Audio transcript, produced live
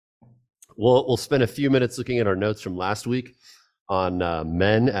We'll spend a few minutes looking at our notes from last week on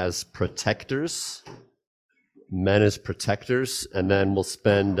men as protectors. Men as protectors, and then we'll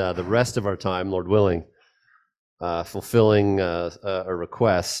spend the rest of our time, Lord willing, fulfilling a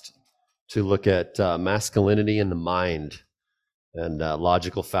request to look at masculinity in the mind and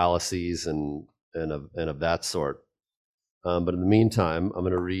logical fallacies and of that sort. But in the meantime, I'm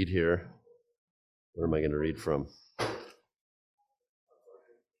going to read here. Where am I going to read from?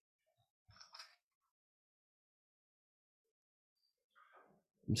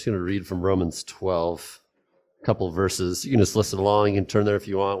 I'm just going to read from Romans 12, a couple of verses. You can just listen along. You can turn there if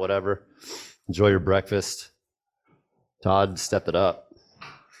you want, whatever. Enjoy your breakfast. Todd, step it up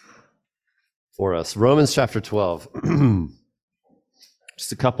for us. Romans chapter 12.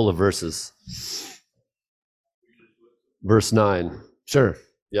 Just a couple of verses. Verse 9. Sure.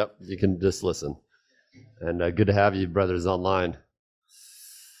 Yep, you can just listen. And good to have you, brothers, online.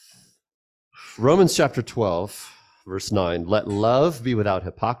 Romans chapter 12, verse 9. Let love be without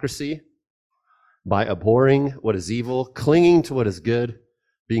hypocrisy, by abhorring what is evil, clinging to what is good,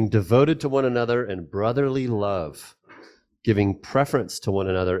 being devoted to one another in brotherly love, giving preference to one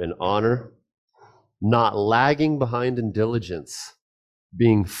another in honor, not lagging behind in diligence,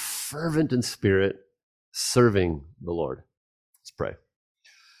 being fervent in spirit, serving the Lord. Let's pray.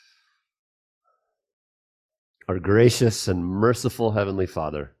 Our gracious and merciful Heavenly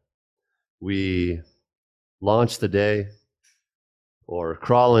Father, we launch the day or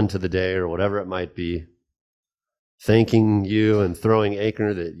crawl into the day or whatever it might be, thanking you and throwing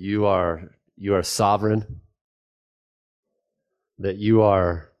anchor that you are sovereign, that you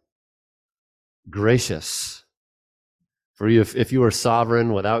are gracious. For you, if you were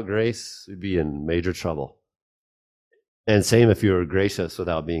sovereign without grace, we'd be in major trouble. And same if you were gracious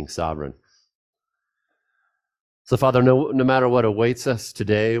without being sovereign. So, Father, no matter what awaits us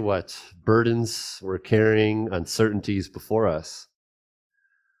today, what burdens we're carrying, uncertainties before us,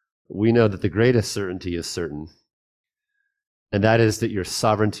 we know that the greatest certainty is certain, and that is that your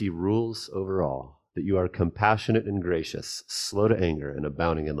sovereignty rules over all, that you are compassionate and gracious, slow to anger, and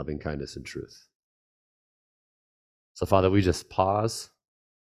abounding in loving kindness and truth. So, Father, we just pause.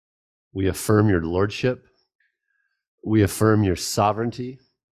 We affirm your lordship. We affirm your sovereignty.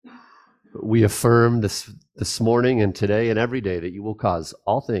 We affirm this morning and today and every day that you will cause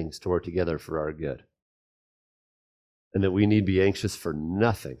all things to work together for our good, and that we need be anxious for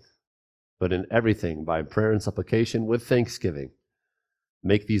nothing, but in everything by prayer and supplication with thanksgiving,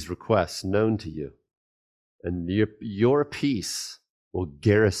 make these requests known to you, and your peace will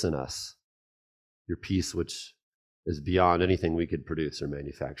garrison us, your peace which is beyond anything we could produce or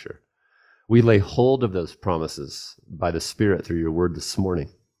manufacture. We lay hold of those promises by the Spirit through your word this morning.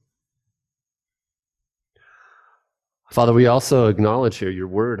 Father, we also acknowledge here your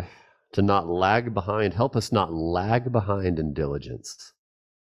word to not lag behind. Help us not lag behind in diligence.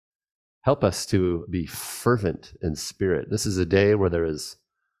 Help us to be fervent in spirit. This is a day where there is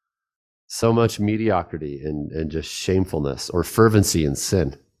so much mediocrity and just shamefulness or fervency in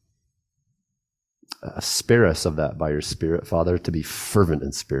sin. Spare us of that by your Spirit, Father, to be fervent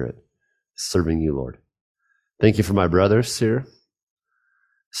in spirit, serving you, Lord. Thank you for my brothers here.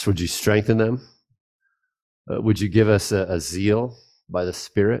 So would you strengthen them? Would you give us a zeal by the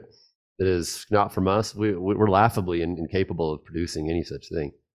Spirit that is not from us? We're laughably incapable of producing any such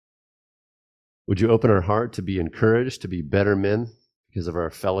thing. Would you open our heart to be encouraged, to be better men because of our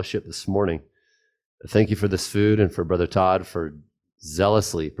fellowship this morning? Thank you for this food and for Brother Todd for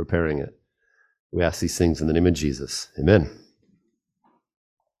zealously preparing it. We ask these things in the name of Jesus. Amen.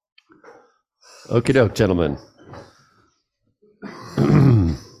 Okie doke, gentlemen.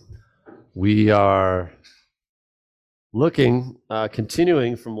 We are looking,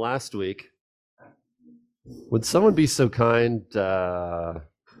 continuing from last week. Would someone be so kind to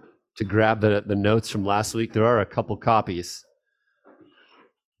grab the notes from last week? There are a couple copies.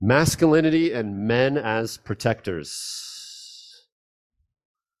 Masculinity and Men as Protectors.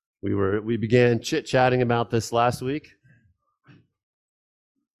 We began chit-chatting about this last week.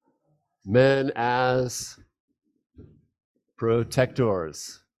 Men as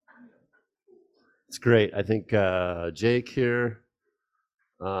protectors. It's great. I think Jake here,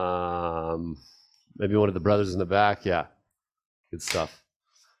 maybe one of the brothers in the back. Yeah, good stuff.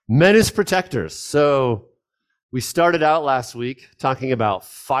 Men as protectors. So we started out last week talking about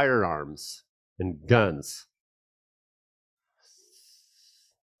firearms and guns.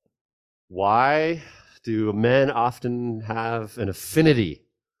 Why do men often have an affinity?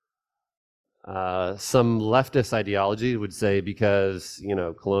 Some leftist ideology would say because,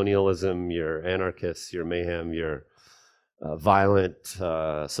 colonialism, you're anarchists, you're mayhem, you're violent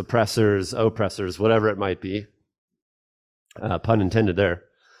suppressors, oppressors, whatever it might be. Pun intended there.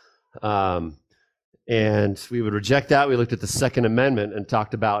 And we would reject that. We looked at the Second Amendment and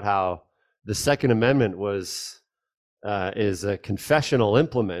talked about how the Second Amendment is a confessional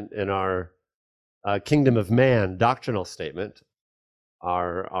implement in our kingdom of man doctrinal statement,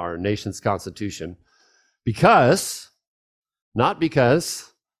 our nation's constitution, not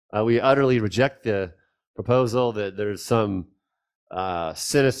because we utterly reject the proposal that there's some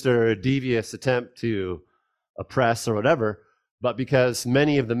sinister, devious attempt to oppress or whatever, but because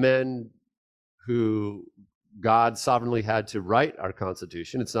many of the men who God sovereignly had to write our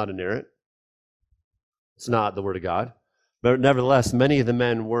Constitution, it's not inerrant, it's not the Word of God, but nevertheless, many of the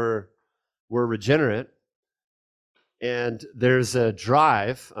men were regenerate, and there's a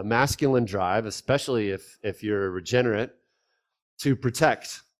drive, a masculine drive, especially if you're regenerate, to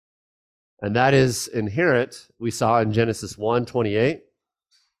protect. And that is inherent, we saw in Genesis 1:28,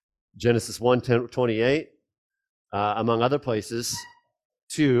 Genesis 1:28, among other places,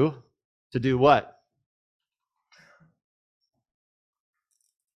 to do what?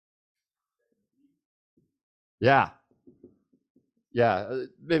 Yeah.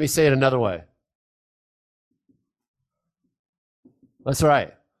 Maybe say it another way. That's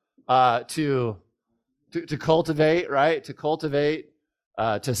right. To cultivate, right? To cultivate,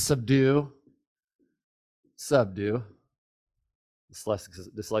 to subdue.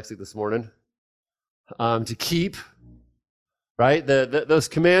 Dyslexic this morning. To keep, right? Those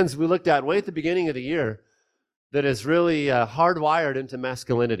commands we looked at way at the beginning of the year that is really hardwired into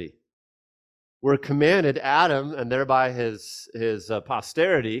masculinity. We're commanded, Adam, and thereby his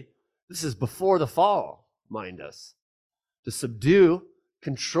posterity, this is before the fall, mind us, to subdue,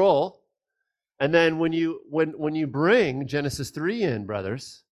 control. And then when you bring Genesis 3 in,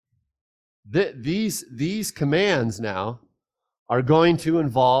 brothers, these commands now are going to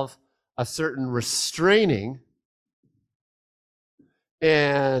involve a certain restraining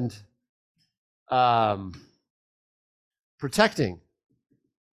and protecting.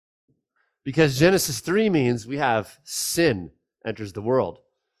 Because Genesis 3 means we have sin enters the world.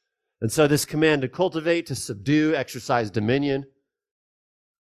 And so this command to cultivate, to subdue, exercise dominion.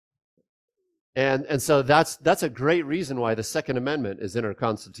 And so that's a great reason why the Second Amendment is in our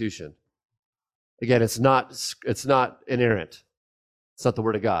Constitution. Again, it's not inerrant. It's not the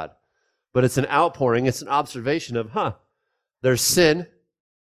Word of God. But it's an outpouring, it's an observation of, there's sin.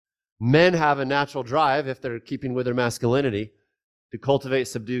 Men have a natural drive, if they're keeping with their masculinity, to cultivate,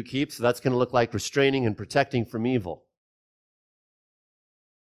 subdue, keep. So that's going to look like restraining and protecting from evil.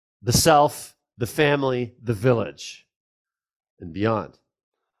 The self, the family, the village, and beyond.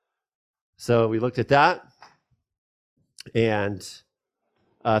 So we looked at that. And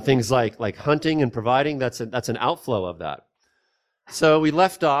things like hunting and providing, that's an outflow of that. So we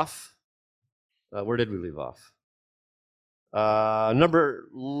left off. Where did we leave off?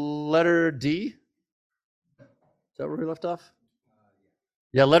 Letter D. Is that where we left off?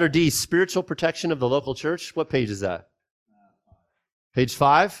 Yeah, letter D, spiritual protection of the local church. What page is that? Page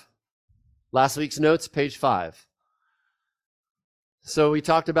 5? Last week's notes, page 5. So we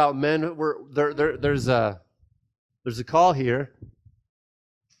talked about men. There's a call here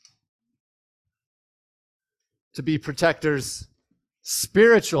to be protectors,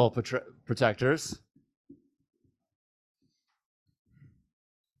 spiritual protectors.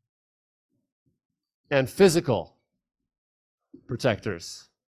 And physical protectors.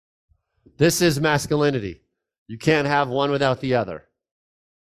 This is masculinity. You can't have one without the other.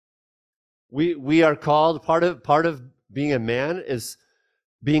 We are called, part of being a man is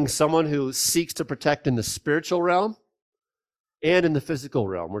being someone who seeks to protect in the spiritual realm and in the physical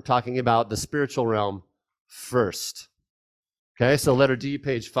realm. We're talking about the spiritual realm first. Okay, so letter D,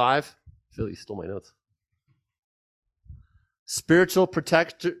 page 5. I feel you stole my notes. Spiritual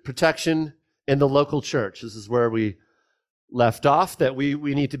protection in the local church. This is where we left off, that we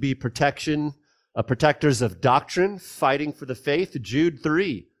need to be protectors of doctrine, fighting for the faith. Jude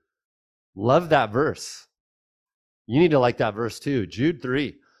 3. Love that verse. You need to like that verse too. Jude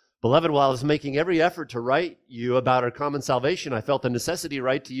 3. Beloved, while I was making every effort to write you about our common salvation, I felt the necessity to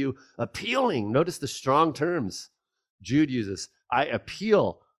write to you appealing. Notice the strong terms Jude uses. I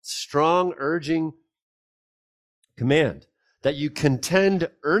appeal, strong, urging command, that you contend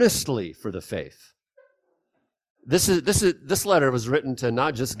earnestly for the faith. This letter was written to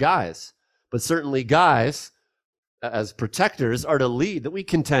not just guys, but certainly guys as protectors are to lead, that we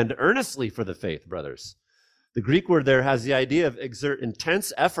contend earnestly for the faith, brothers. The Greek word there has the idea of exert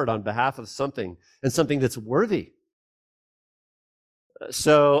intense effort on behalf of something, and something that's worthy.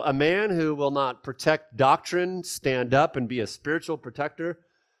 So a man who will not protect doctrine, stand up and be a spiritual protector,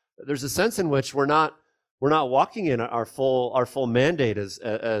 there's a sense in which we're not walking in our full mandate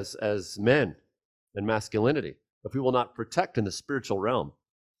as men and masculinity. If we will not protect in the spiritual realm,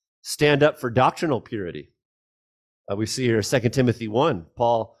 stand up for doctrinal purity. We see here 2 Timothy 1,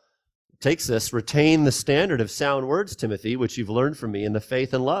 Paul takes this, retain the standard of sound words, Timothy, which you've learned from me in the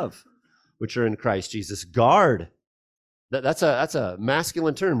faith and love, which are in Christ Jesus. Guard. That's a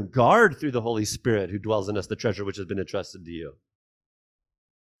masculine term. Guard through the Holy Spirit who dwells in us the treasure which has been entrusted to you.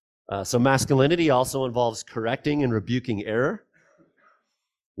 So masculinity also involves correcting and rebuking error.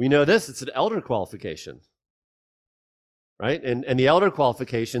 We know this, it's an elder qualification, right? And the elder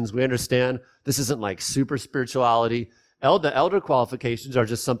qualifications, we understand this isn't like super spirituality. The elder qualifications are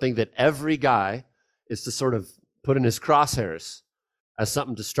just something that every guy is to sort of put in his crosshairs as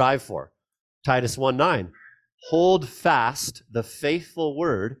something to strive for. Titus 1:9, hold fast the faithful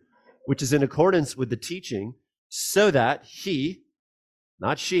word, which is in accordance with the teaching, so that he,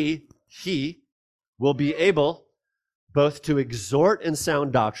 not she, he will be able both to exhort in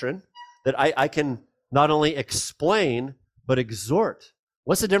sound doctrine, that I can not only explain, but exhort.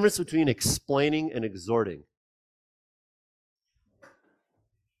 What's the difference between explaining and exhorting?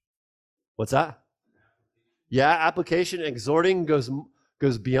 What's that? Yeah, application. Exhorting goes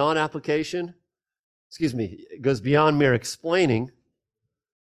beyond application. It goes beyond mere explaining,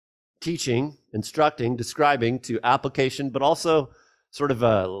 teaching, instructing, describing to application, but also sort of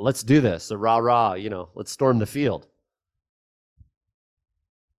a let's do this, a rah-rah, let's storm the field.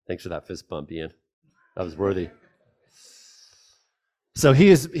 Thanks for that fist bump, Ian. That was worthy. So he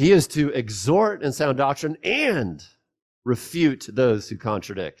is to exhort in sound doctrine and refute those who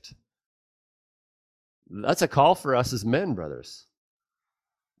contradict. That's a call for us as men, brothers.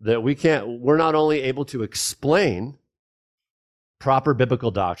 That we're not only able to explain proper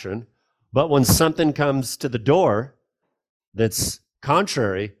biblical doctrine, but when something comes to the door that's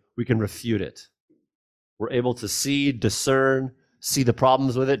contrary, we can refute it. We're able to see, discern, see the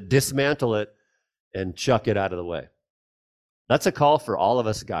problems with it, dismantle it, and chuck it out of the way. That's a call for all of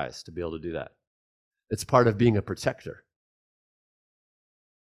us guys to be able to do that. It's part of being a protector.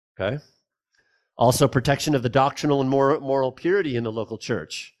 Okay? Also, protection of the doctrinal and moral purity in the local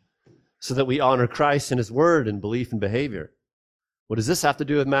church, so that we honor Christ and his word in belief and behavior. What does this have to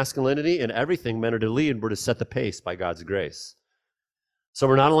do with masculinity? And everything men are to lead, we're to set the pace by God's grace. So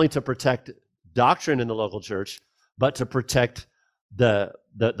we're not only to protect doctrine in the local church, but to protect the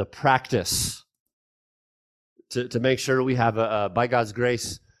practice, to make sure we have, by God's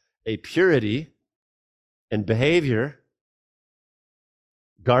grace, a purity and behavior,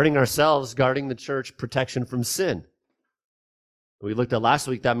 guarding ourselves, guarding the church, protection from sin. We looked at last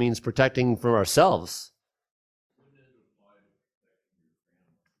week, that means protecting from ourselves.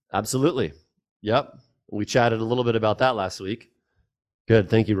 Absolutely. Yep. We chatted a little bit about that last week. Good.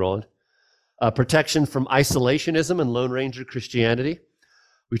 Thank you, Roland. Protection from isolationism and Lone Ranger Christianity.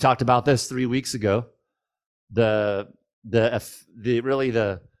 We talked about this 3 weeks ago. The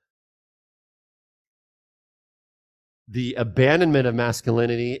abandonment of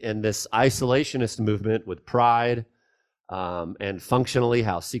masculinity and this isolationist movement with pride, and functionally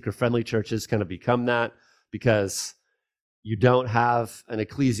how seeker-friendly churches kind of become that because you don't have an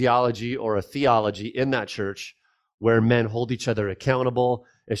ecclesiology or a theology in that church where men hold each other accountable.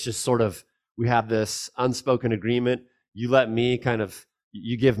 It's just sort of, we have this unspoken agreement. You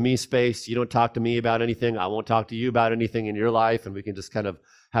give me space. You don't talk to me about anything. I won't talk to you about anything in your life. And we can just kind of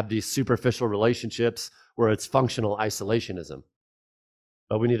have these superficial relationships where it's functional isolationism.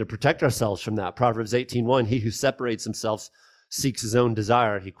 But we need to protect ourselves from that. Proverbs 18:1, he who separates himself seeks his own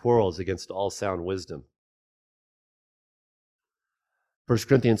desire. He quarrels against all sound wisdom. 1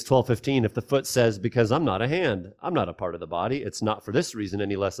 Corinthians 12:15, if the foot says, because I'm not a hand, I'm not a part of the body, it's not for this reason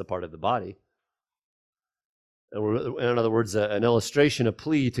any less a part of the body. In other words, an illustration, a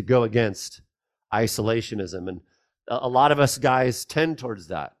plea to go against isolationism. And a lot of us guys tend towards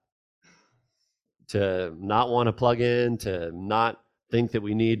that, to not want to plug in, to not think that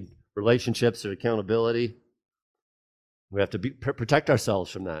we need relationships or accountability. We have to protect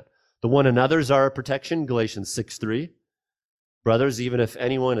ourselves from that. The one another's are a protection, Galatians 6:3. Brothers, even if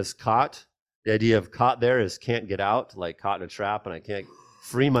anyone is caught, the idea of caught there is can't get out, like caught in a trap and I can't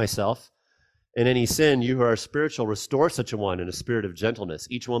free myself. In any sin, you who are spiritual, restore such a one in a spirit of gentleness,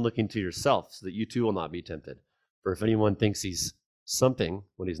 each one looking to yourself, so that you too will not be tempted. For if anyone thinks he's something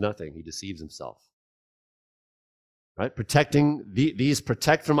when he's nothing, he deceives himself. Right? Protecting these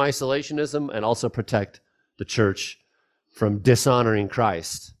protect from isolationism and also protect the church from dishonoring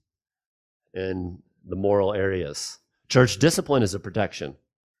Christ in the moral areas. Church discipline is a protection,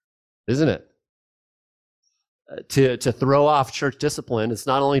 isn't it? To throw off church discipline, it's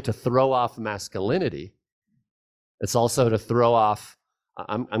not only to throw off masculinity, it's also to throw off,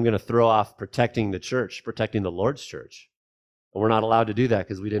 I'm going to throw off protecting the church, protecting the Lord's church. And we're not allowed to do that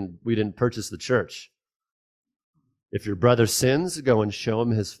because we didn't purchase the church. If your brother sins, go and show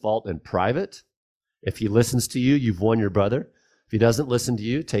him his fault in private. If he listens to you, you've won your brother. If he doesn't listen to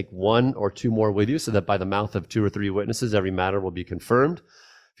you, take one or two more with you so that by the mouth of 2 or 3 witnesses, every matter will be confirmed.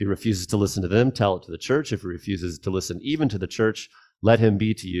 If he refuses to listen to them, tell it to the church. If he refuses to listen even to the church, let him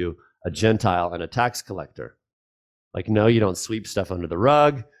be to you a Gentile and a tax collector. Like, no, you don't sweep stuff under the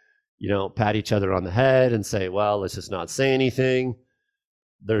rug. You don't pat each other on the head and say, well, let's just not say anything.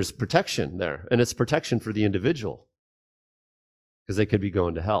 There's protection there, and it's protection for the individual because they could be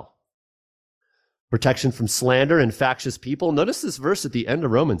going to hell. Protection from slander and factious people. Notice this verse at the end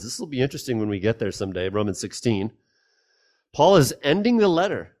of Romans. This will be interesting when we get there someday, Romans 16. Paul is ending the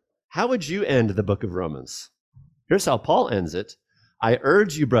letter. How would you end the book of Romans? Here's how Paul ends it. I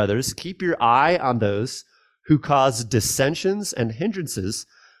urge you, brothers, keep your eye on those who cause dissensions and hindrances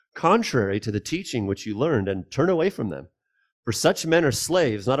contrary to the teaching which you learned, and turn away from them. For such men are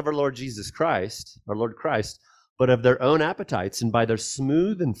slaves, not of our Lord Jesus Christ, our Lord Christ, but of their own appetites, and by their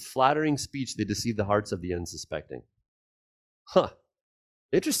smooth and flattering speech they deceive the hearts of the unsuspecting.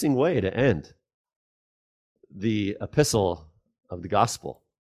 Interesting way to end the epistle of the gospel.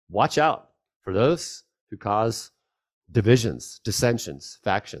 Watch out for those who cause divisions, dissensions,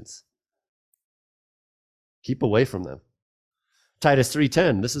 factions. Keep away from them. Titus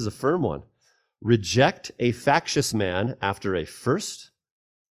 3:10, this is a firm one. Reject a factious man after a first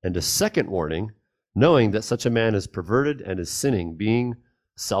and a second warning, knowing that such a man is perverted and is sinning, being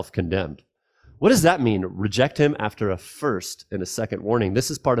self-condemned. What does that mean? Reject him after a first and a second warning. This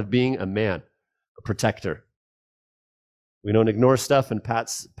is part of being a man, a protector. We don't ignore stuff and pat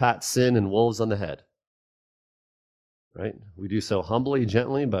sin and wolves on the head. Right? We do so humbly,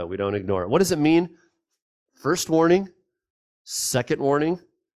 gently, but we don't ignore it. What does it mean? First warning, second warning,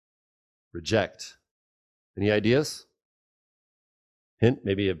 reject. Any ideas? Hint,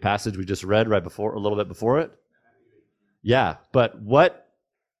 maybe a passage we just read right before, a little bit before it. Yeah, but what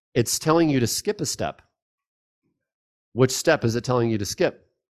it's telling you to skip a step. Which step is it telling you to skip?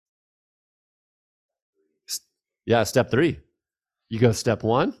 Yeah, step 3. You go step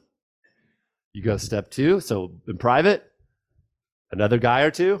 1. You go step 2. So in private, another guy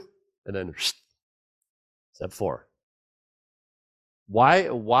or two, and then step 4.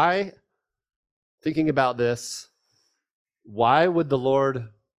 Why, thinking about this, why would the Lord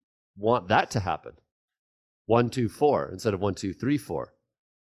want that to happen? 1, 2, 4 instead of 1, 2, 3, 4.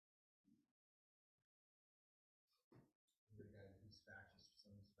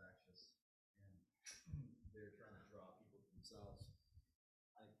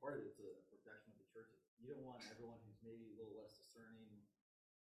 Part of it's a protection of the church. You don't want everyone who's maybe a little less discerning,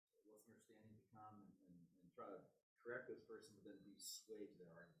 less understanding to come and try to correct this person, but then be swayed to their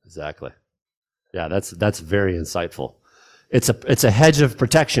argument. Exactly. Yeah, that's very insightful. It's a hedge of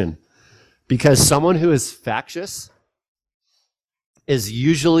protection because someone who is factious is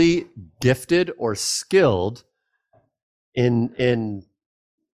usually gifted or skilled in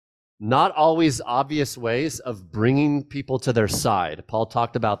not always obvious ways of bringing people to their side. Paul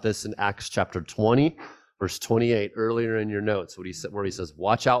talked about this in Acts chapter 20, verse 28, earlier in your notes, where he says,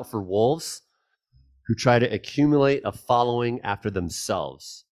 watch out for wolves who try to accumulate a following after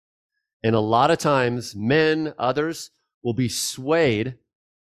themselves. And a lot of times, men, others, will be swayed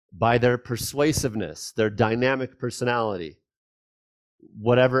by their persuasiveness, their dynamic personality,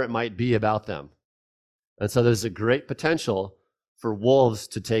 whatever it might be about them. And so there's a great potential for wolves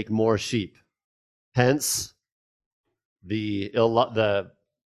to take more sheep. Hence, the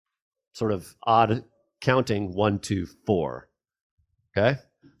sort of odd counting 1, 2, 4. Okay?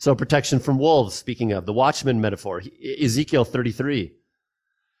 So protection from wolves, speaking of, the watchman metaphor, Ezekiel 33.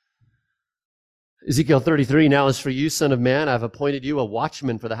 Ezekiel 33, now as for you, son of man, I've appointed you a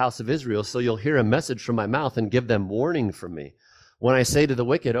watchman for the house of Israel, so you'll hear a message from my mouth and give them warning from me. When I say to the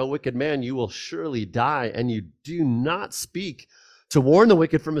wicked, O wicked man, you will surely die, and you do not speak to warn the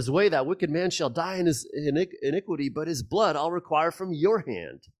wicked from his way, that wicked man shall die in his iniquity, but his blood I'll require from your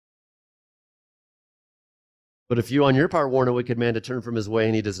hand. But if you on your part warn a wicked man to turn from his way,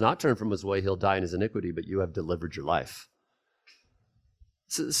 and he does not turn from his way, he'll die in his iniquity, but you have delivered your life.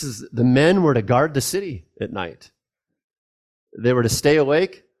 So this is, the men were to guard the city at night. They were to stay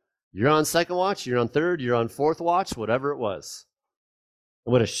awake. You're on second watch, you're on third, you're on fourth watch, whatever it was.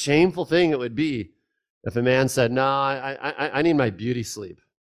 And what a shameful thing it would be if a man said, no, I need my beauty sleep.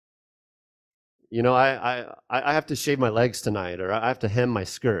 I have to shave my legs tonight, or I have to hem my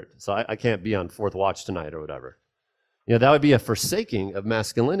skirt, so I can't be on fourth watch tonight or whatever. That would be a forsaking of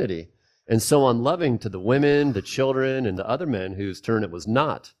masculinity, and so unloving to the women, the children, and the other men whose turn it was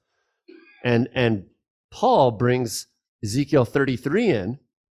not. And Paul brings Ezekiel 33 in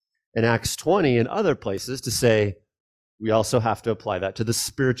Acts 20 and other places to say we also have to apply that to the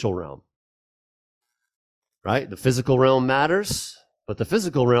spiritual realm. Right? The physical realm matters, but the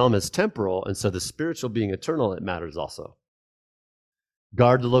physical realm is temporal, and so the spiritual being eternal, it matters also.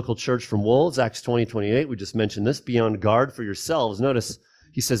 Guard the local church from wolves, Acts 20:28. We just mentioned this. Be on guard for yourselves. Notice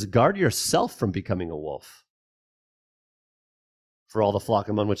he says, guard yourself from becoming a wolf. For all the flock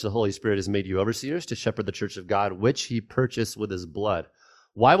among which the Holy Spirit has made you overseers to shepherd the church of God, which he purchased with his blood.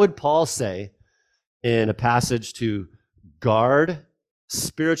 Why would Paul say in a passage to guard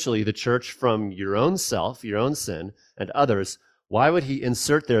spiritually the church from your own self, your own sin, and others? Why would he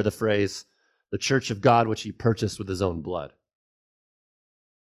insert there the phrase, the church of God, which he purchased with his own blood?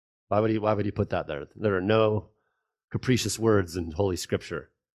 Why would he put that there? There are no capricious words in Holy Scripture.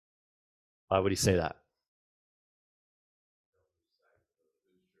 Why would he say that?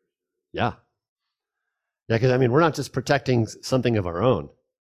 Yeah, because we're not just protecting something of our own,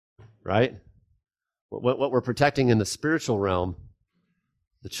 right? What we're protecting in the spiritual realm,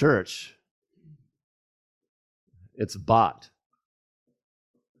 the church, it's bought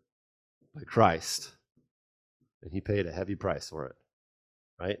by Christ, and he paid a heavy price for it,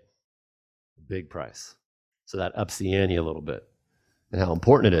 right? A big price. So that ups the ante a little bit, and how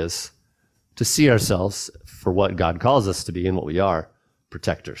important it is to see ourselves for what God calls us to be and what we are,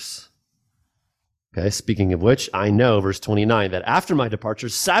 protectors. Okay, speaking of which, I know, verse 29, that after my departure,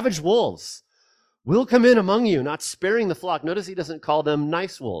 savage wolves will come in among you, not sparing the flock. Notice he doesn't call them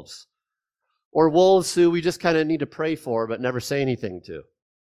nice wolves, or wolves who we just kind of need to pray for but never say anything to,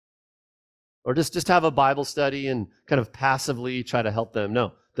 or just have a Bible study and kind of passively try to help them.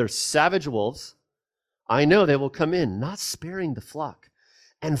 No, they're savage wolves. I know they will come in, not sparing the flock.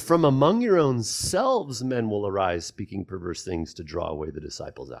 And from among your own selves men will arise, speaking perverse things to draw away the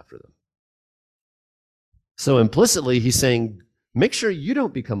disciples after them. So implicitly, he's saying, make sure you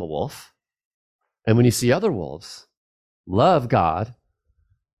don't become a wolf. And when you see other wolves, love God,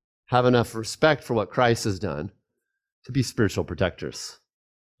 have enough respect for what Christ has done to be spiritual protectors.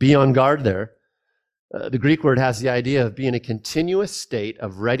 Be on guard there. The Greek word has the idea of being a continuous state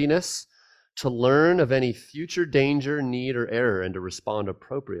of readiness to learn of any future danger, need, or error, and to respond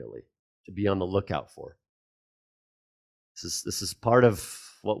appropriately, to be on the lookout for. This is part of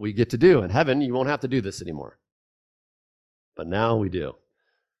what we get to do. In heaven, you won't have to do this anymore. But now we do.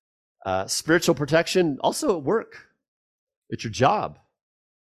 Spiritual protection, also at work. It's your job.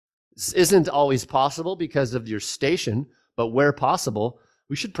 This isn't always possible because of your station, but where possible,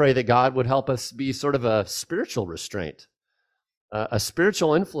 we should pray that God would help us be sort of a spiritual restraint, a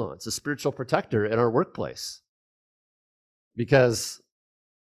spiritual influence, a spiritual protector in our workplace. Because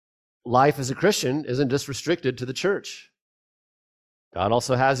life as a Christian isn't just restricted to the church. God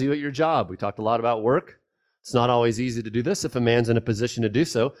also has you at your job. We talked a lot about work. It's not always easy to do this. If a man's in a position to do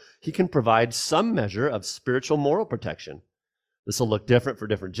so, he can provide some measure of spiritual moral protection. This will look different for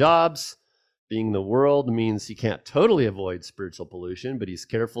different jobs. Being in the world means he can't totally avoid spiritual pollution, but he's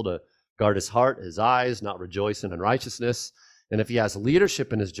careful to guard his heart, his eyes, not rejoice in unrighteousness. And if he has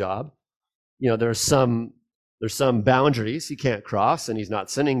leadership in his job, there's some boundaries he can't cross, and he's not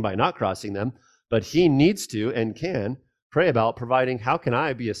sinning by not crossing them, but he needs to and can pray about providing, how can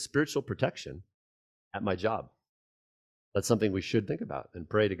I be a spiritual protection at my job? That's something we should think about and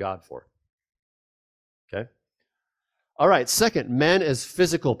pray to God for. Okay? All right, second, men as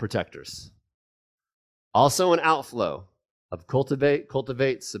physical protectors. Also an outflow of cultivate,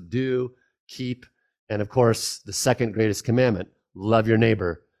 subdue, keep, and of course, the second greatest commandment, love your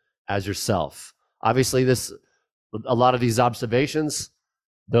neighbor as yourself. Obviously, a lot of these observations,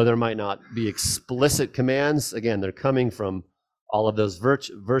 though there might not be explicit commands, again, they're coming from all of those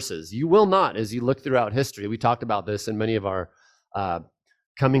verses. You will not, as you look throughout history, we talked about this in many of our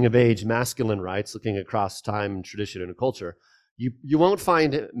coming of age masculine rights, looking across time and tradition and culture, you won't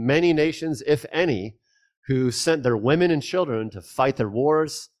find many nations, if any, who sent their women and children to fight their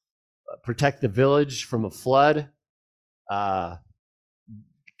wars, protect the village from a flood,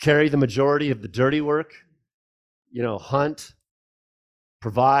 carry the majority of the dirty work, hunt,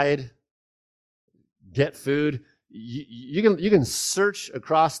 provide, get food. You can search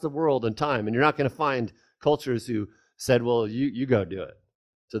across the world in time, and you're not going to find cultures who said, well, you go do it,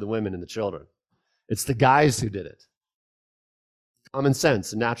 to the women and the children. It's the guys who did it. Common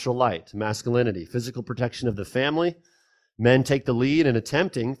sense, natural light, masculinity, physical protection of the family, Men take the lead in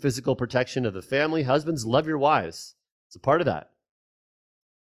attempting physical protection of the family. Husbands, love your wives. It's a part of that.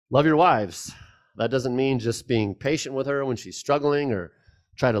 Love your wives. That doesn't mean just being patient with her when she's struggling or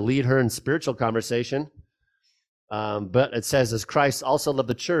try to lead her in spiritual conversation. But it says, as Christ also loved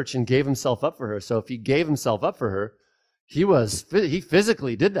the church and gave himself up for her. So if he gave himself up for her, he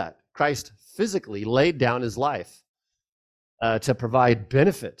physically did that. Christ physically laid down his life to provide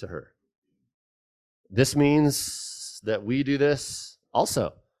benefit to her. This means that we do this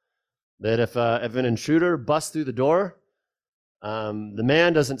also. That if an intruder busts through the door, the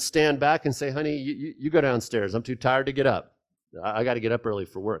man doesn't stand back and say, honey, you go downstairs. I'm too tired to get up. I got to get up early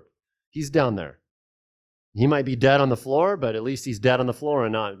for work. He's down there. He might be dead on the floor, but at least he's dead on the floor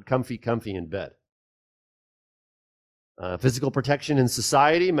and not comfy in bed. Physical protection in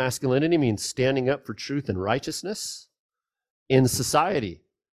society. Masculinity means standing up for truth and righteousness in society.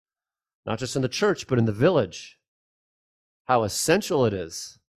 Not just in the church, but in the village. How essential it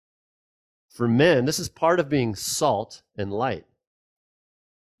is for men. This is part of being salt and light.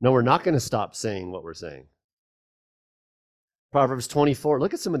 No, we're not going to stop saying what we're saying. Proverbs 24,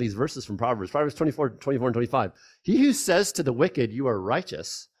 look at some of these verses from Proverbs. Proverbs 24 and 25. He who says to the wicked, you are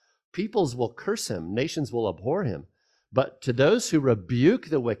righteous, peoples will curse him, nations will abhor him. But to those who rebuke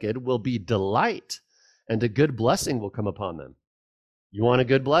the wicked will be delight, and a good blessing will come upon them. You want a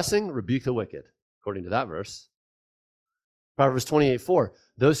good blessing? Rebuke the wicked, according to that verse. Proverbs 28:4,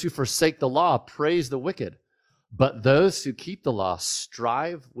 those who forsake the law praise the wicked, but those who keep the law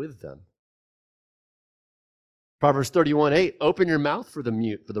strive with them. Proverbs 31:8, open your mouth for the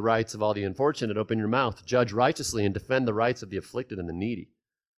mute, for the rights of all the unfortunate. Open your mouth, judge righteously, and defend the rights of the afflicted and the needy.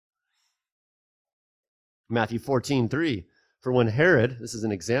 Matthew 14:3, for when Herod, this is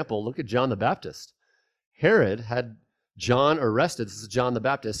an example, look at John the Baptist. Herod had John arrested. This is John the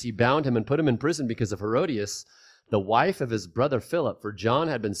Baptist. He bound him and put him in prison because of Herodias, the wife of his brother Philip, for John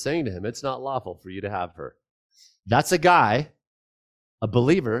had been saying to him, it's not lawful for you to have her. That's a guy, a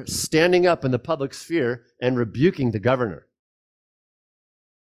believer, standing up in the public sphere and rebuking the governor.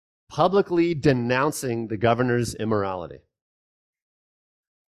 Publicly denouncing the governor's immorality.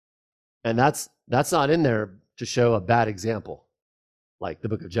 And that's not in there to show a bad example, like the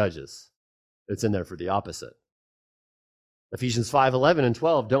book of Judges. It's in there for the opposite. Ephesians 5:11 and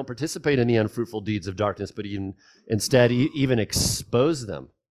 12, don't participate in the unfruitful deeds of darkness, but instead even expose them.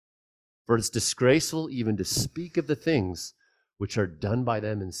 For it's disgraceful even to speak of the things which are done by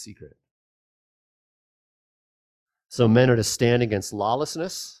them in secret. So men are to stand against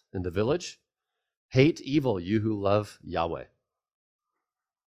lawlessness in the village. Hate evil, you who love Yahweh.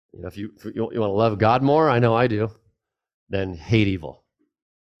 You know, if you want to love God more, I know I do, then hate evil.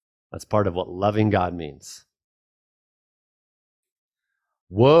 That's part of what loving God means.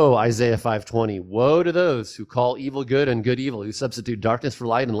 Woe, Isaiah 5:20, woe to those who call evil good and good evil, who substitute darkness for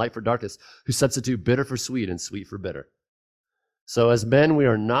light and light for darkness, who substitute bitter for sweet and sweet for bitter. So as men, we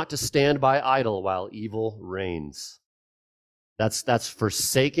are not to stand by idle while evil reigns. That's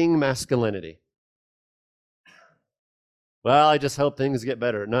forsaking masculinity. Well, I just hope things get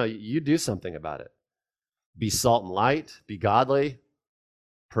better. No, you do something about it. Be salt and light, be godly,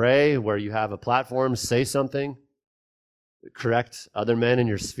 pray where you have a platform, say something, correct other men in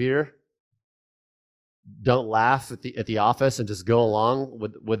your sphere. Don't laugh at the office and just go along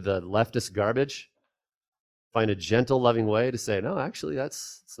with the leftist garbage. Find a gentle, loving way to say, no, actually,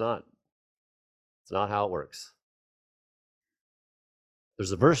 it's not how it works.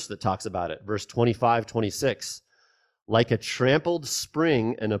 There's a verse that talks about it, verse 25-26. Like a trampled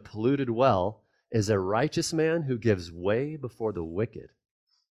spring and a polluted well is a righteous man who gives way before the wicked.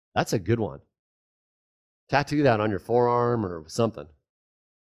 That's a good one. Tattoo that on your forearm or something.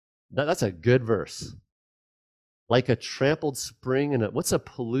 That's a good verse. Like a trampled spring and what's a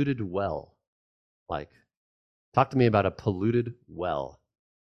polluted well like? Talk to me about a polluted well,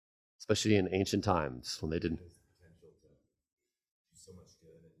 especially in ancient times when they didn't.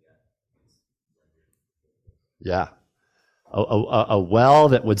 Yeah. A well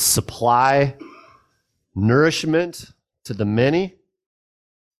that would supply nourishment to the many.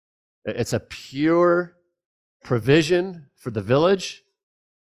 It's a pure provision for the village,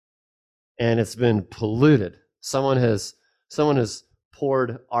 and it's been polluted. Someone has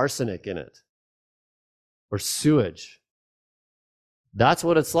poured arsenic in it or sewage. That's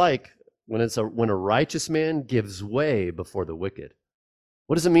what it's like when a righteous man gives way before the wicked.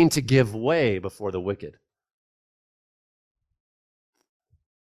 What does it mean to give way before the wicked?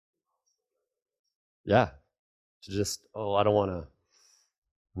 Yeah. To just, I don't want to,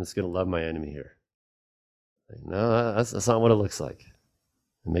 I'm just going to love my enemy here. No, that's not what it looks like.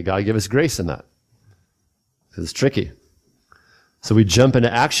 And may God give us grace in that. Because it's tricky. So we jump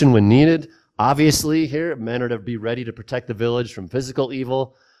into action when needed. Obviously, here, men are to be ready to protect the village from physical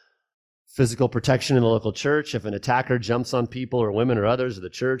evil, physical protection in the local church. If an attacker jumps on people or women or others of the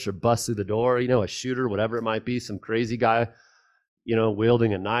church or busts through the door, a shooter, whatever it might be, some crazy guy,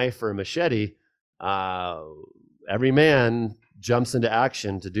 wielding a knife or a machete, every man jumps into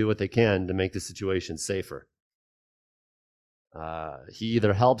action to do what they can to make the situation safer. He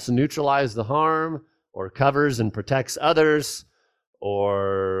either helps neutralize the harm or covers and protects others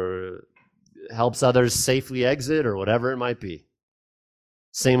or helps others safely exit or whatever it might be.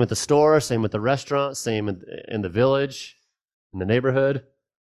 Same at the store, same at the restaurant, same in the village, in the neighborhood.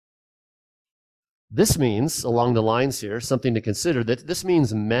 This means, along the lines here, something to consider, that this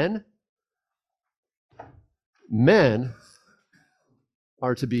means men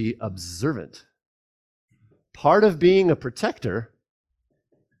are to be observant. Part of being a protector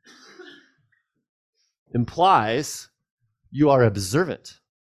implies you are observant.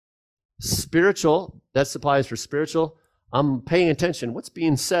 Spiritual, that applies for spiritual. I'm paying attention. What's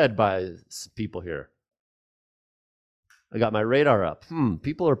being said by people here? I got my radar up.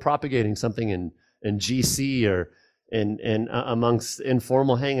 People are propagating something in GC or in amongst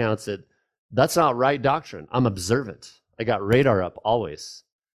informal hangouts that's not right doctrine. I'm observant. I got radar up always.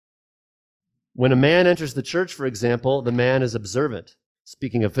 When a man enters the church, for example, the man is observant.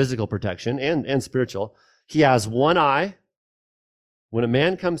 Speaking of physical protection and spiritual, he has one eye. When a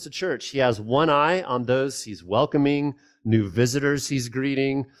man comes to church, he has one eye on those he's welcoming, new visitors he's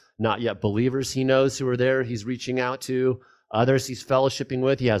greeting, not yet believers he knows who are there he's reaching out to, others he's fellowshipping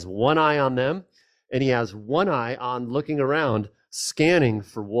with. He has one eye on them, and he has one eye on looking around, scanning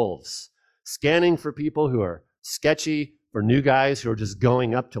for wolves, scanning for people who are sketchy, for new guys who are just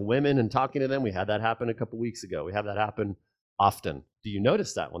going up to women and talking to them. We had that happen a couple weeks ago. We have that happen often. Do you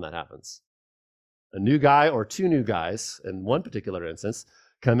notice that when that happens? A new guy or two new guys, in one particular instance,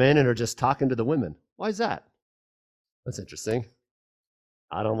 come in and are just talking to the women. Why is that? That's interesting.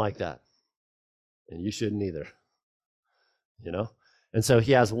 I don't like that. And you shouldn't either. And so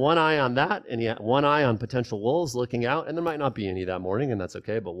he has one eye on that, and he has one eye on potential wolves looking out, and there might not be any that morning, and that's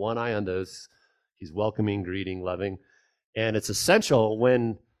okay, but one eye on those he's welcoming, greeting, loving. And it's essential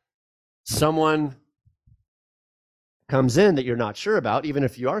when someone comes in that you're not sure about, even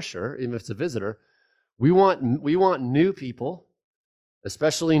if you are sure, even if it's a visitor, we want new people,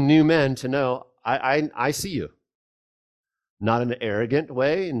 especially new men, to know, I see you. Not in an arrogant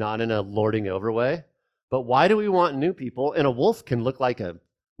way, not in a lording over way. But why do we want new people? And a wolf can look like a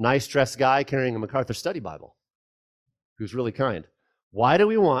nice dressed guy carrying a MacArthur Study Bible who's really kind. Why do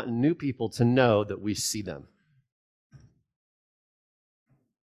we want new people to know that we see them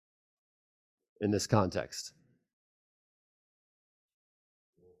in this context?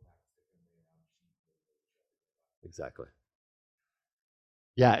 Exactly.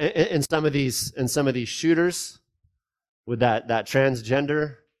 Yeah, in some of these shooters with that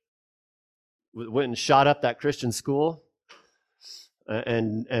transgender went and shot up that Christian school,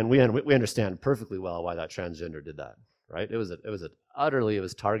 and we understand perfectly well why that transgender did that, right? It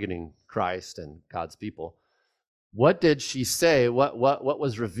was targeting Christ and God's people. What did she say? What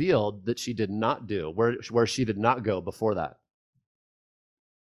was revealed that she did not do? Where she did not go before that,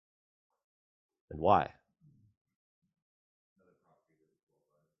 and why?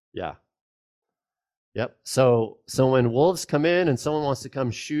 Yeah. Yep. So when wolves come in and someone wants to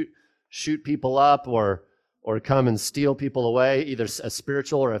come shoot people up or come and steal people away, either a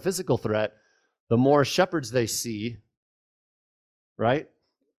spiritual or a physical threat, the more shepherds they see, right,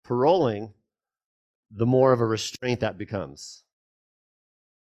 paroling, the more of a restraint that becomes.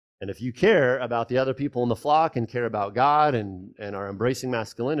 And if you care about the other people in the flock and care about God and are embracing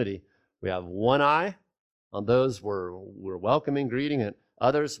masculinity, we have one eye on those we're welcoming, greeting, and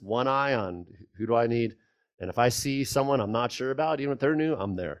others, one eye on who do I need. And if I see someone I'm not sure about, even if they're new,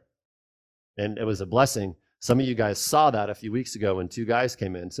 I'm there. And it was a blessing. Some of you guys saw that a few weeks ago when two guys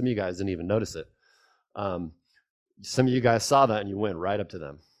came in. Some of you guys didn't even notice it. Some of you guys saw that and you went right up to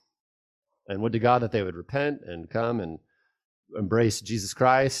them. And would to God that they would repent and come and embrace Jesus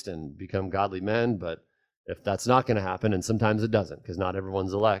Christ and become godly men. But if that's not going to happen, and sometimes it doesn't, because not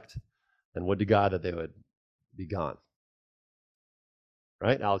everyone's elect, then would to God that they would be gone.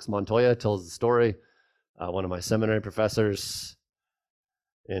 Right? Alex Montoya tells the story. One of my seminary professors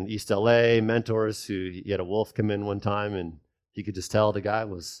in East LA, mentors, he had a wolf come in one time, and he could just tell the guy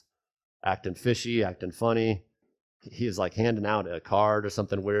was acting fishy, acting funny. He was like handing out a card or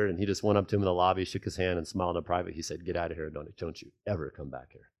something weird, and he just went up to him in the lobby, shook his hand, and smiled in private. He said, "Get out of here. Don't you ever come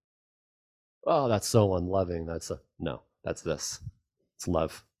back here." Oh, that's so unloving. No, that's this. It's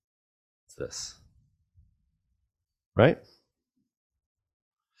love. It's this. Right?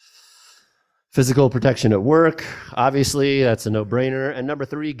 Physical protection at work, obviously, that's a no-brainer. And number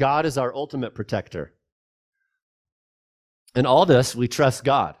 3, God is our ultimate protector. In all this, we trust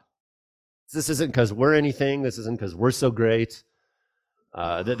God. This isn't because we're anything. This isn't because we're so great.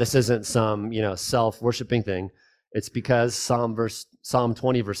 This isn't some, self-worshiping thing. It's because Psalm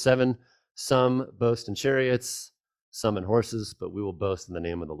 20, verse 7, some boast in chariots, some in horses, but we will boast in the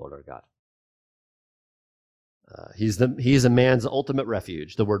name of the Lord our God. He's a man's ultimate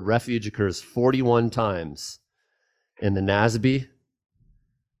refuge. The word refuge occurs 41 times in the NASB,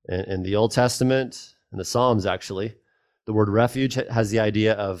 in the Old Testament, in the Psalms, actually. The word refuge has the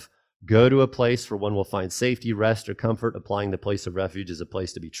idea of go to a place where one will find safety, rest, or comfort. Applying the place of refuge as a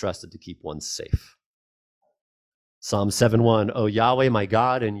place to be trusted to keep one safe. Psalm 7:1, O Yahweh, my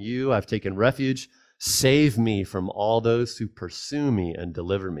God, in you I've taken refuge. Save me from all those who pursue me and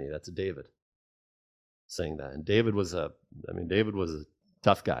deliver me. That's David saying that. And David was a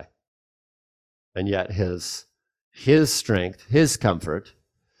tough guy. And yet his strength, his comfort,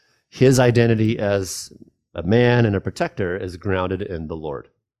 his identity as a man and a protector is grounded in the Lord.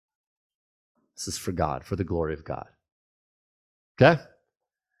 This is for God, for the glory of God. Okay?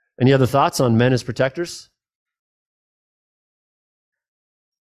 Any other thoughts on men as protectors?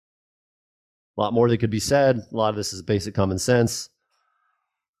 A lot more that could be said. A lot of this is basic common sense.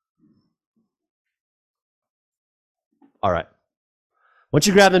 All right. Once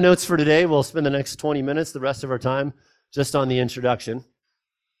you grab the notes for today, we'll spend the next 20 minutes, the rest of our time, just on the introduction.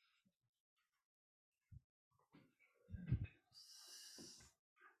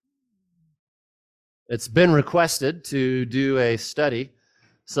 It's been requested to do a study.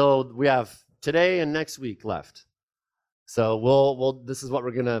 So we have today and next week left. So this is what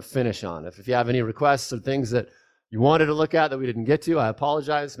we're going to finish on. If you have any requests or things that you wanted to look at that we didn't get to, I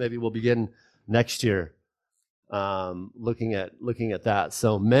apologize. Maybe we'll begin next year looking at that.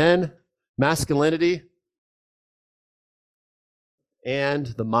 So men, masculinity, and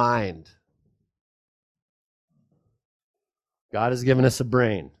the mind. God has given us a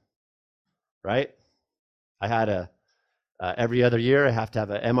brain, right? I had every other year I have to have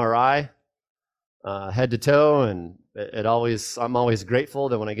an MRI, head to toe, and I'm always grateful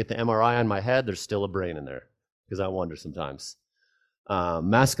that when I get the MRI on my head, there's still a brain in there, because I wonder sometimes.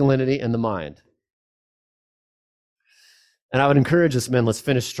 Masculinity and the mind. And I would encourage us, men, let's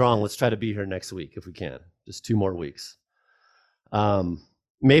finish strong. Let's try to be here next week if we can. Just 2 more weeks.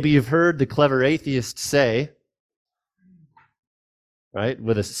 Maybe you've heard the clever atheist say, right,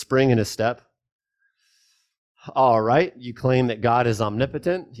 with a spring in his step, all right, you claim that God is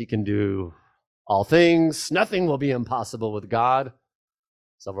omnipotent. He can do all things. Nothing will be impossible with God.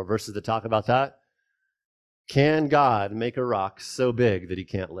 Several verses that talk about that. Can God make a rock so big that he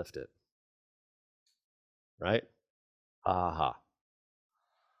can't lift it? Right? Aha.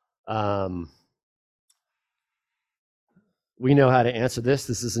 We know how to answer this.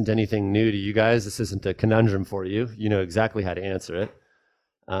 This isn't anything new to you guys. This isn't a conundrum for you. You know exactly how to answer it.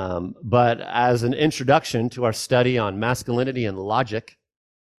 But as an introduction to our study on masculinity and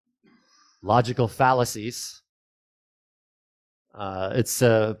logical fallacies,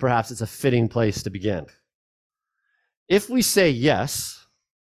 perhaps it's a fitting place to begin. If we say yes,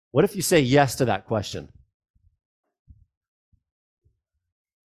 what if you say yes to that question?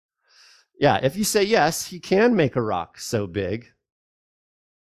 Yeah, if you say yes, he can make a rock so big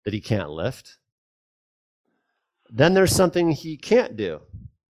that he can't lift. Then there's something he can't do,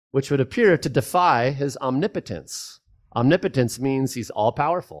 which would appear to defy his omnipotence. Omnipotence means he's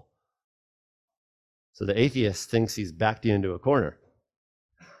all-powerful. So the atheist thinks he's backed you into a corner.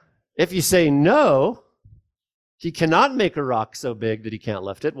 If you say no, he cannot make a rock so big that he can't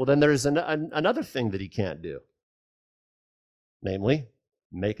lift it, well, then there's another thing that he can't do. Namely,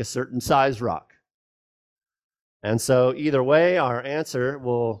 make a certain size rock. And so either way, our answer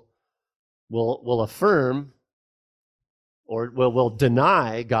will affirm or will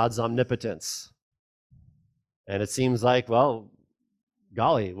deny God's omnipotence. And it seems like, well,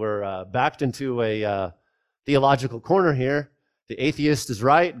 golly, we're backed into a theological corner here. The atheist is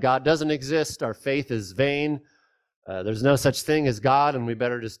right. God doesn't exist. Our faith is vain. There's no such thing as God, and we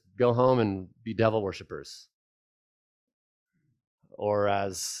better just go home and be devil worshipers. Or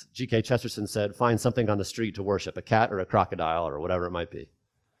as G.K. Chesterton said, find something on the street to worship, a cat or a crocodile or whatever it might be.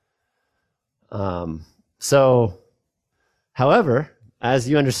 However, as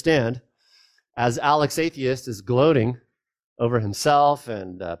you understand, as Alex Atheist is gloating over himself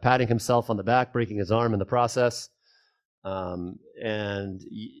and patting himself on the back, breaking his arm in the process, and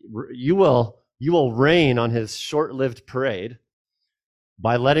you will rain on his short-lived parade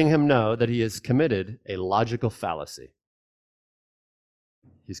by letting him know that he has committed a logical fallacy.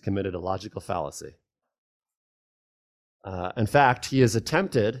 He's committed a logical fallacy. In fact, he has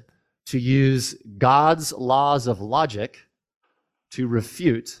attempted to use God's laws of logic to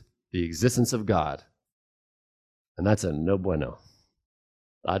refute the existence of God. And that's a no bueno.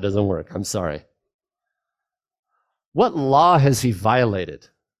 That doesn't work. I'm sorry. What law has he violated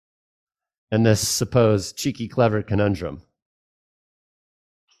in this supposed cheeky, clever conundrum?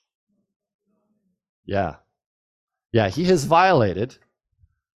 Yeah. Yeah, he has violated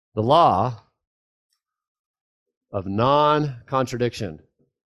the law of non-contradiction.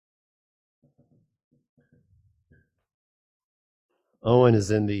 Owen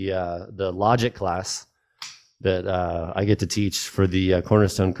is in the logic class that I get to teach for the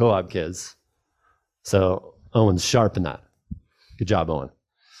Cornerstone Co-op kids. So Owen's sharp in that. Good job, Owen.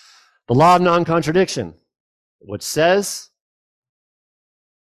 The law of non-contradiction, which says,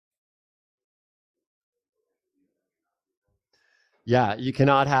 yeah, you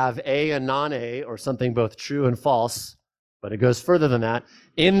cannot have A and non-A or something both true and false, but it goes further than that,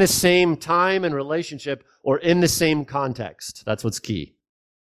 in the same time and relationship or in the same context. That's what's key.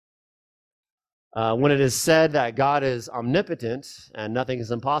 When it is said that God is omnipotent and nothing is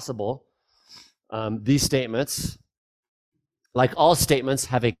impossible, these statements, like all statements,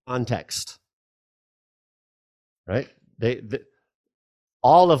 have a context, right?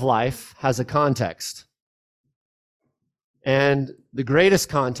 All of life has a context. And the greatest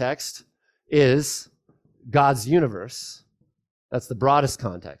context is God's universe. That's the broadest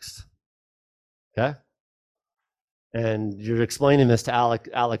context. Okay? And you're explaining this to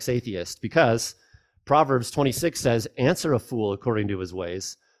Alex Atheist because Proverbs 26 says, answer a fool according to his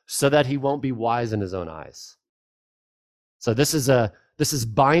ways so that he won't be wise in his own eyes. So this is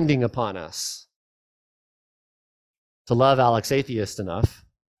binding upon us to love Alex Atheist enough.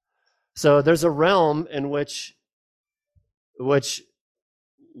 So there's a realm in which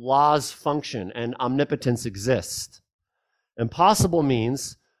laws function and omnipotence exists. Impossible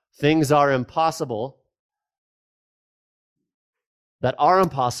means things are impossible that are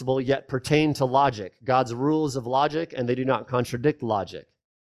impossible yet pertain to logic, God's rules of logic, and they do not contradict logic.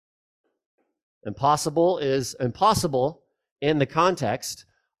 Impossible is impossible in the context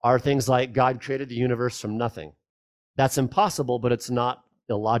are things like God created the universe from nothing. That's impossible, but it's not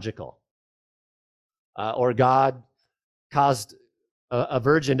illogical. Or God caused a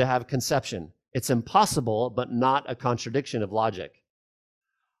virgin to have conception. It's impossible, but not a contradiction of logic.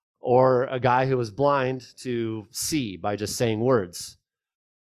 Or a guy who was blind to see by just saying words.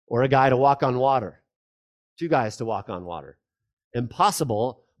 Or a guy to walk on water. Two guys to walk on water.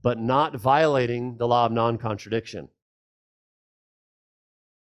 Impossible, but not violating the law of non-contradiction.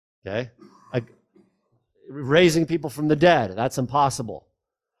 Okay? Raising people from the dead, that's impossible.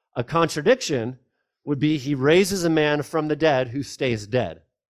 A contradiction would be he raises a man from the dead who stays dead.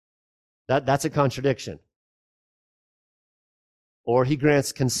 That's a contradiction. Or he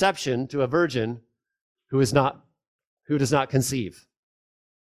grants conception to a virgin who does not conceive.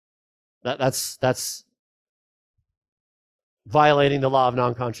 That's violating the law of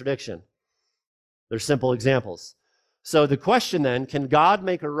non-contradiction. They're simple examples. So the question then, can God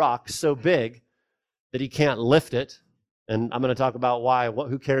make a rock so big that he can't lift it? And I'm going to talk about why.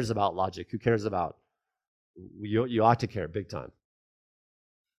 Who cares about logic? Who cares about? You ought to care big time.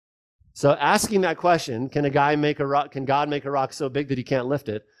 So asking that question, can God make a rock so big that he can't lift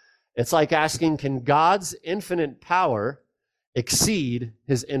it? It's like asking, can God's infinite power exceed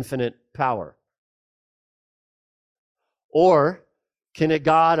his infinite power? Or can a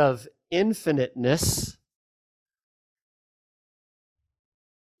God of infiniteness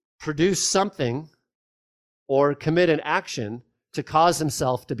produce something or commit an action to cause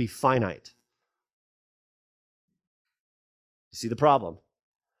himself to be finite? You see the problem?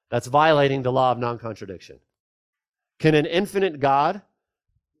 That's violating the law of non-contradiction. Can an infinite God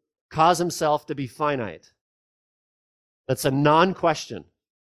cause himself to be finite? That's a non-question.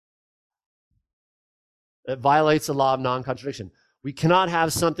 It violates the law of non-contradiction. We cannot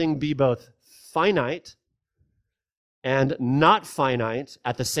have something be both finite and not finite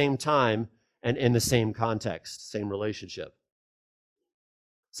at the same time and in the same context, same relationship.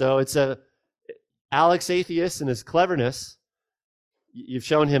 So it's Alex Atheist and his cleverness, you've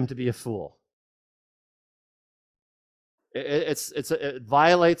shown him to be a fool. It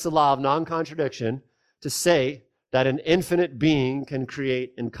violates the law of non-contradiction to say that an infinite being can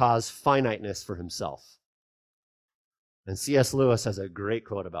create and cause finiteness for himself. And C.S. Lewis has a great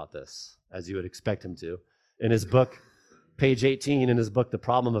quote about this, as you would expect him to. In his book, page 18, in his book, The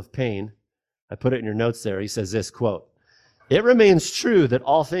Problem of Pain, I put it in your notes there, he says this, quote, "It remains true that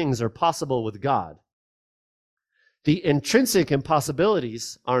all things are possible with God. The intrinsic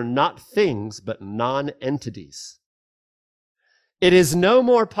impossibilities are not things, but non-entities. It is no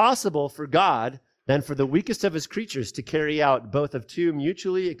more possible for God than for the weakest of his creatures to carry out both of two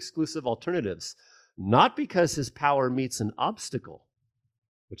mutually exclusive alternatives, not because his power meets an obstacle,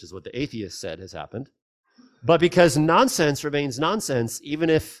 which is what the atheist said has happened, but because nonsense remains nonsense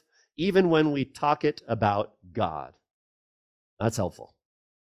even when we talk it about God. That's helpful.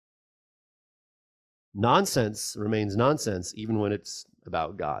 Nonsense remains nonsense even when it's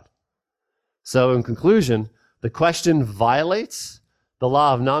about God. So in conclusion, the question violates the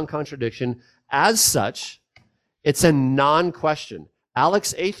law of non-contradiction. As such, it's a non-question.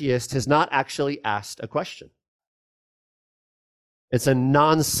 Alex Atheist has not actually asked a question. It's a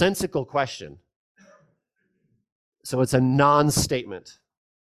nonsensical question. So it's a non-statement.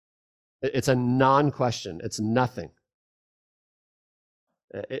 It's a non-question. It's nothing.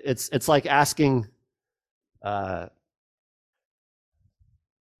 It's like asking, if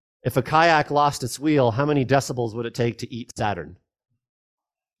a kayak lost its wheel, how many decibels would it take to eat Saturn?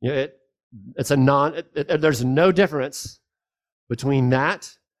 There's no difference between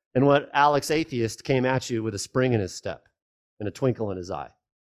that and what Alex Atheist came at you with a spring in his step and a twinkle in his eye.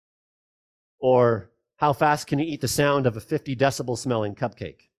 Or how fast can you eat the sound of a 50 decibel smelling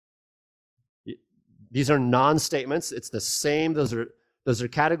cupcake? These are non-statements. It's the same. Those are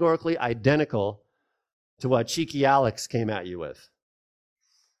categorically identical to what Cheeky Alex came at you with.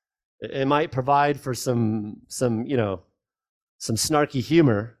 It might provide for some snarky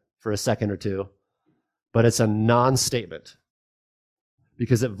humor for a second or two, but it's a non-statement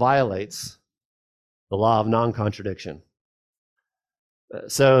because it violates the law of non-contradiction.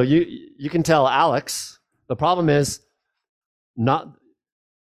 So you can tell Alex, the problem is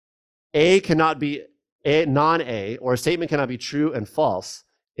A cannot be non-A, or a statement cannot be true and false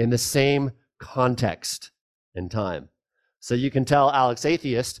in the same context and time. So you can tell Alex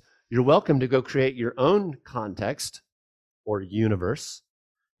Atheist, you're welcome to go create your own context or universe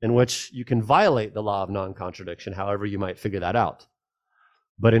in which you can violate the law of non-contradiction, however you might figure that out.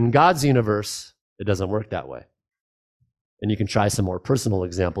 But in God's universe, it doesn't work that way. And you can try some more personal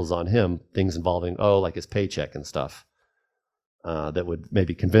examples on him, things involving, like his paycheck and stuff, that would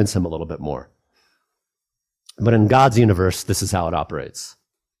maybe convince him a little bit more. But in God's universe, this is how it operates.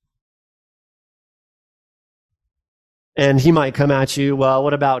 And he might come at you, well,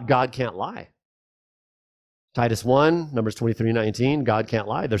 what about God can't lie? Titus 1, Numbers 23:19, God can't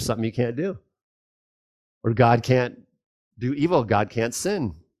lie. There's something you can't do. Or God can't do evil. God can't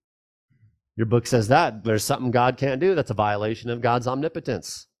sin. Your book says that. There's something God can't do. That's a violation of God's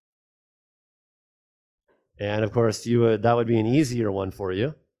omnipotence. And of course, that would be an easier one for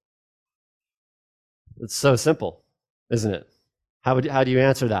you. It's so simple, isn't it? How do you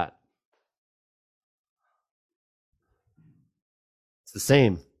answer that? It's the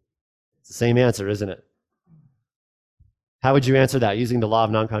same. It's the same answer, isn't it? How would you answer that using the law of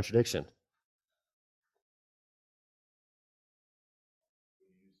non-contradiction? Use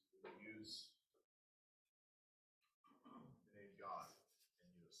the name God and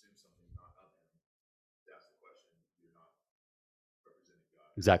you assume something not of him. That's the question. You're not representing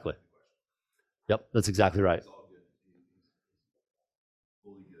God. Exactly. Yep, that's exactly right. It's all good.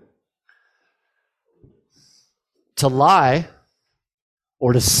 Fully good. To lie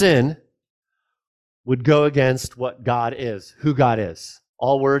or to sin would go against what God is, who God is.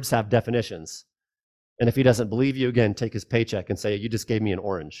 All words have definitions. And if he doesn't believe you, again, take his paycheck and say, you just gave me an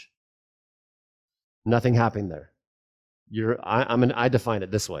orange. Nothing happened there. I define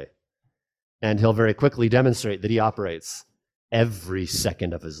it this way. And he'll very quickly demonstrate that he operates every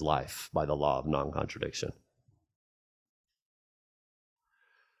second of his life by the law of non-contradiction.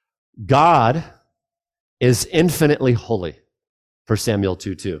 God is infinitely holy, 1 Samuel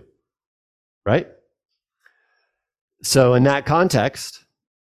 2:2, right? So in that context,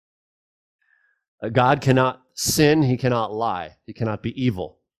 God cannot sin, he cannot lie, he cannot be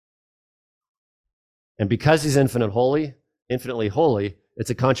evil. And because he's infinitely holy, it's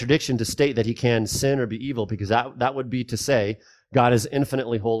a contradiction to state that he can sin or be evil, because that would be to say God is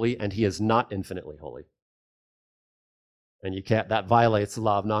infinitely holy and he is not infinitely holy. And that violates the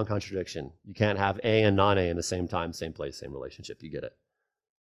law of non-contradiction. You can't have A and non-A in the same time, same place, same relationship. You get it.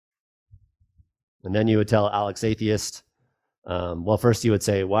 And then you would tell Alex Atheist, first you would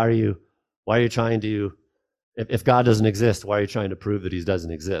say, why are you trying to, if God doesn't exist, why are you trying to prove that he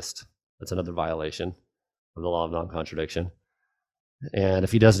doesn't exist? That's another violation of the law of non-contradiction. And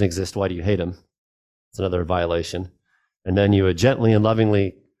if he doesn't exist, why do you hate him? It's another violation. And then you would gently and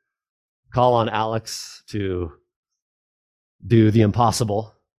lovingly call on Alex to do the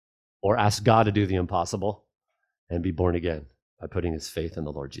impossible, or ask God to do the impossible. and be born again by putting his faith in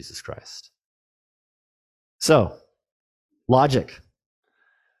the Lord Jesus Christ. So, logic.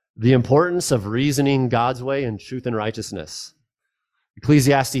 The importance of reasoning God's way in truth and righteousness.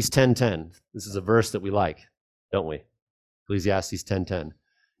 Ecclesiastes 10:10. This is a verse that we like, don't we? Ecclesiastes 10:10.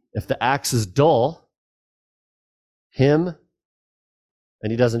 If the axe is dull, and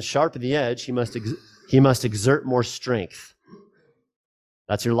he doesn't sharpen the edge, he must exert more strength.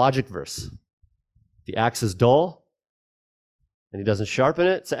 That's your logic verse. The axe is dull, and he doesn't sharpen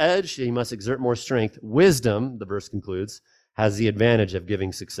its edge, he must exert more strength. Wisdom, the verse concludes, has the advantage of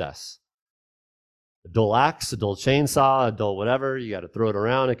giving success. A dull axe, a dull chainsaw, a dull whatever, you got to throw it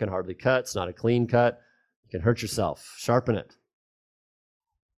around, it can hardly cut, it's not a clean cut, you can hurt yourself. Sharpen it.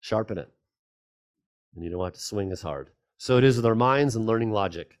 Sharpen it. And you don't have to swing as hard. So it is with our minds and learning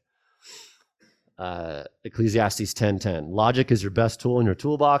logic. Ecclesiastes 10:10. Logic is your best tool in your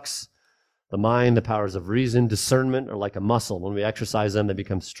toolbox. The mind, the powers of reason, discernment are like a muscle. When we exercise them, they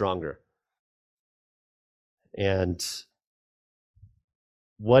become stronger. And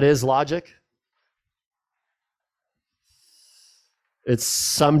what is logic? It's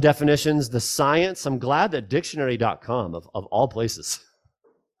some definitions, the science. I'm glad that dictionary.com, of all places,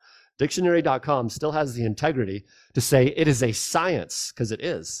 dictionary.com still has the integrity to say it is a science, because it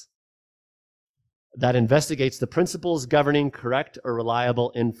is, that investigates the principles governing correct or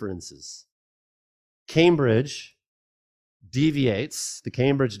reliable inferences. Cambridge deviates, the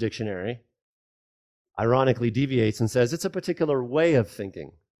Cambridge Dictionary, ironically deviates and says it's a particular way of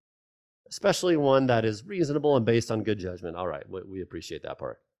thinking, especially one that is reasonable and based on good judgment. All right, we appreciate that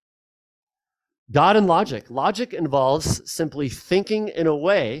part. God and logic. Logic involves simply thinking in a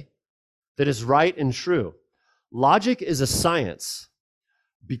way that is right and true. Logic is a science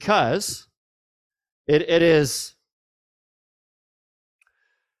because it is.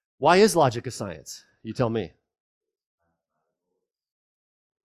 Why is logic a science? You tell me.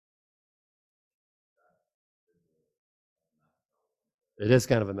 It is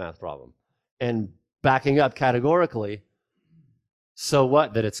kind of a math problem. And backing up categorically, so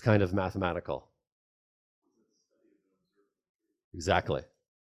what that it's kind of mathematical? Exactly.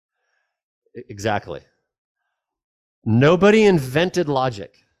 Exactly. Nobody invented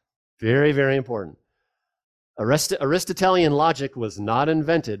logic. Very, very important. Aristotelian logic was not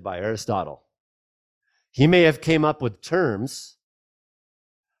invented by Aristotle. He may have came up with terms,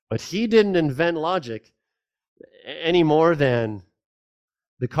 but he didn't invent logic any more than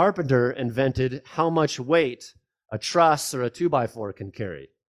the carpenter invented how much weight a truss or a 2x4 can carry.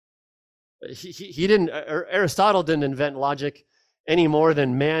 Aristotle didn't invent logic any more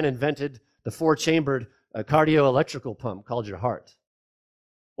than man invented the 4-chambered cardio-electrical pump called your heart,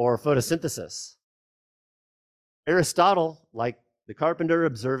 or photosynthesis. Aristotle, like the carpenter,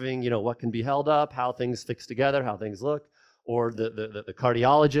 observing, what can be held up, how things fix together, how things look, or the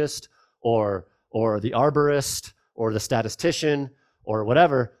cardiologist, or the arborist, or the statistician, or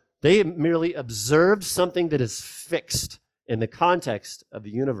whatever, they merely observed something that is fixed in the context of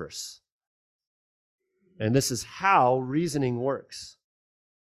the universe. And this is how reasoning works.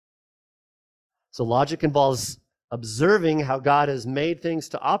 So logic involves observing how God has made things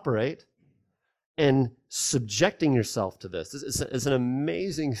to operate and subjecting yourself to this. This is an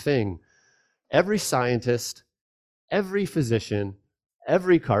amazing thing. Every scientist, every physician,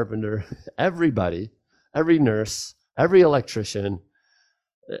 every carpenter, everybody, every nurse, every electrician,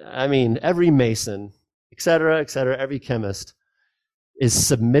 every mason, et cetera, every chemist is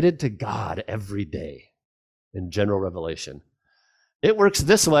submitted to God every day in general revelation. It works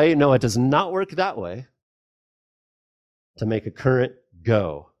this way. No, it does not work that way to make a current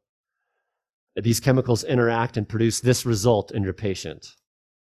go. These chemicals interact and produce this result in your patient.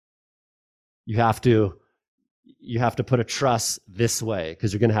 You have to put a truss this way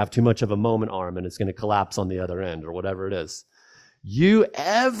because you're going to have too much of a moment arm and it's going to collapse on the other end or whatever it is.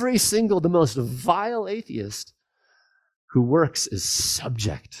 The most vile atheist who works is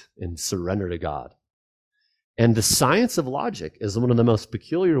subject and surrender to God. And the science of logic is one of the most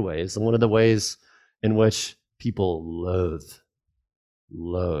peculiar ways and one of the ways in which people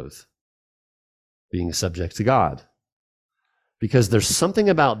loathe being subject to God. Because there's something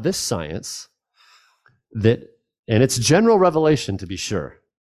about this science that, and it's general revelation to be sure.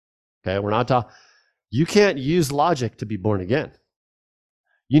 Okay, we're not talking, you can't use logic to be born again.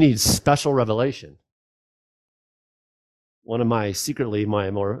 You need special revelation. One of my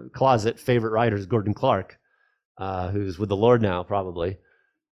more closet favorite writers, Gordon Clark, who's with the Lord now probably,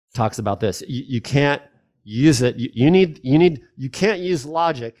 talks about this. You can't use it. You can't use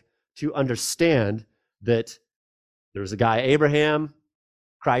logic to understand that there's a guy, Abraham,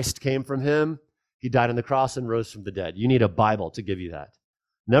 Christ came from him. He died on the cross and rose from the dead. You need a Bible to give you that.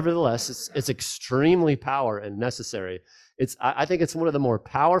 Nevertheless, it's extremely power and necessary. I think it's one of the more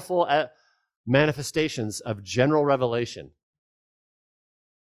powerful manifestations of general revelation.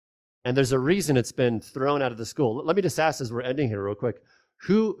 And there's a reason it's been thrown out of the school. Let me just ask as we're ending here real quick.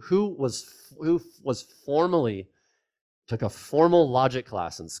 Who formally took a formal logic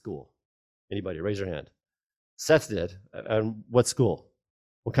class in school? Anybody? Raise your hand. Seth did. And what school?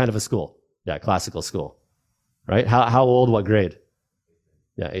 What kind of a school? Yeah, classical school. Right? How old? What grade?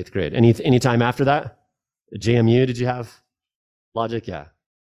 Yeah, 8th grade. Any time after that? JMU, did you have logic? Yeah.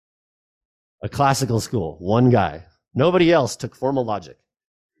 A classical school. One guy. Nobody else took formal logic.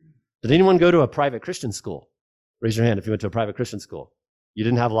 Did anyone go to a private Christian school? Raise your hand if you went to a private Christian school. You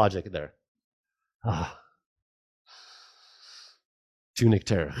didn't have logic there. Tunic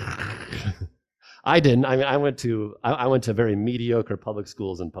terror. I didn't. I mean, I went to very mediocre public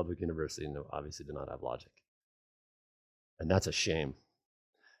schools and public university, and obviously did not have logic. And that's a shame.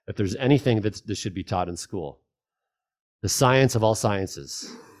 If there's anything that should be taught in school, the science of all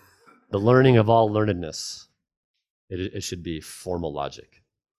sciences, the learning of all learnedness, it should be formal logic.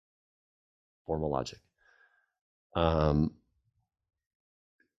 Formal logic.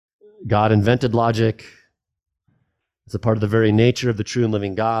 God invented logic. It's a part of the very nature of the true and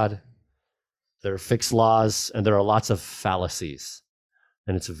living God. There are fixed laws, and there are lots of fallacies.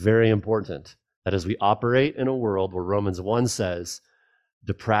 And it's very important that as we operate in a world where Romans 1 says,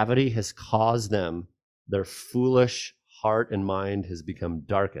 depravity has caused them, their foolish heart and mind has become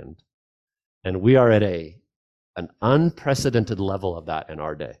darkened. And we are at an unprecedented level of that in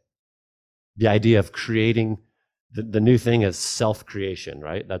our day. The idea of creating, the new thing is self-creation,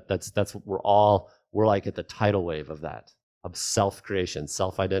 right? That's what we're like at the tidal wave of that, of self-creation,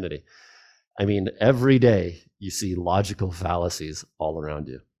 self-identity. I mean, every day you see logical fallacies all around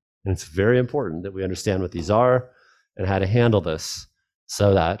you. And it's very important that we understand what these are and how to handle this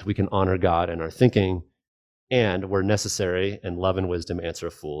so that we can honor God in our thinking and, where necessary, in love and wisdom, answer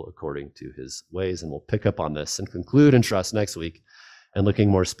a fool according to his ways. And we'll pick up on this and conclude entrust next week and looking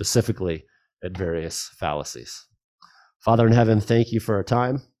more specifically at various fallacies. Father in heaven, thank you for our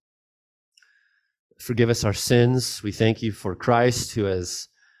time. Forgive us our sins. We thank you for Christ,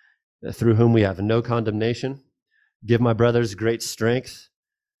 through whom we have no condemnation. Give my brothers great strength,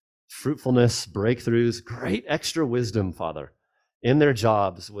 fruitfulness, breakthroughs, great extra wisdom, Father, in their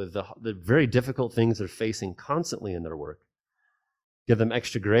jobs with the very difficult things they're facing constantly in their work. Give them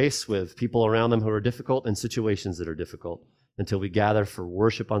extra grace with people around them who are difficult and situations that are difficult until we gather for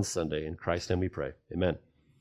worship on Sunday. In Christ's name we pray. Amen.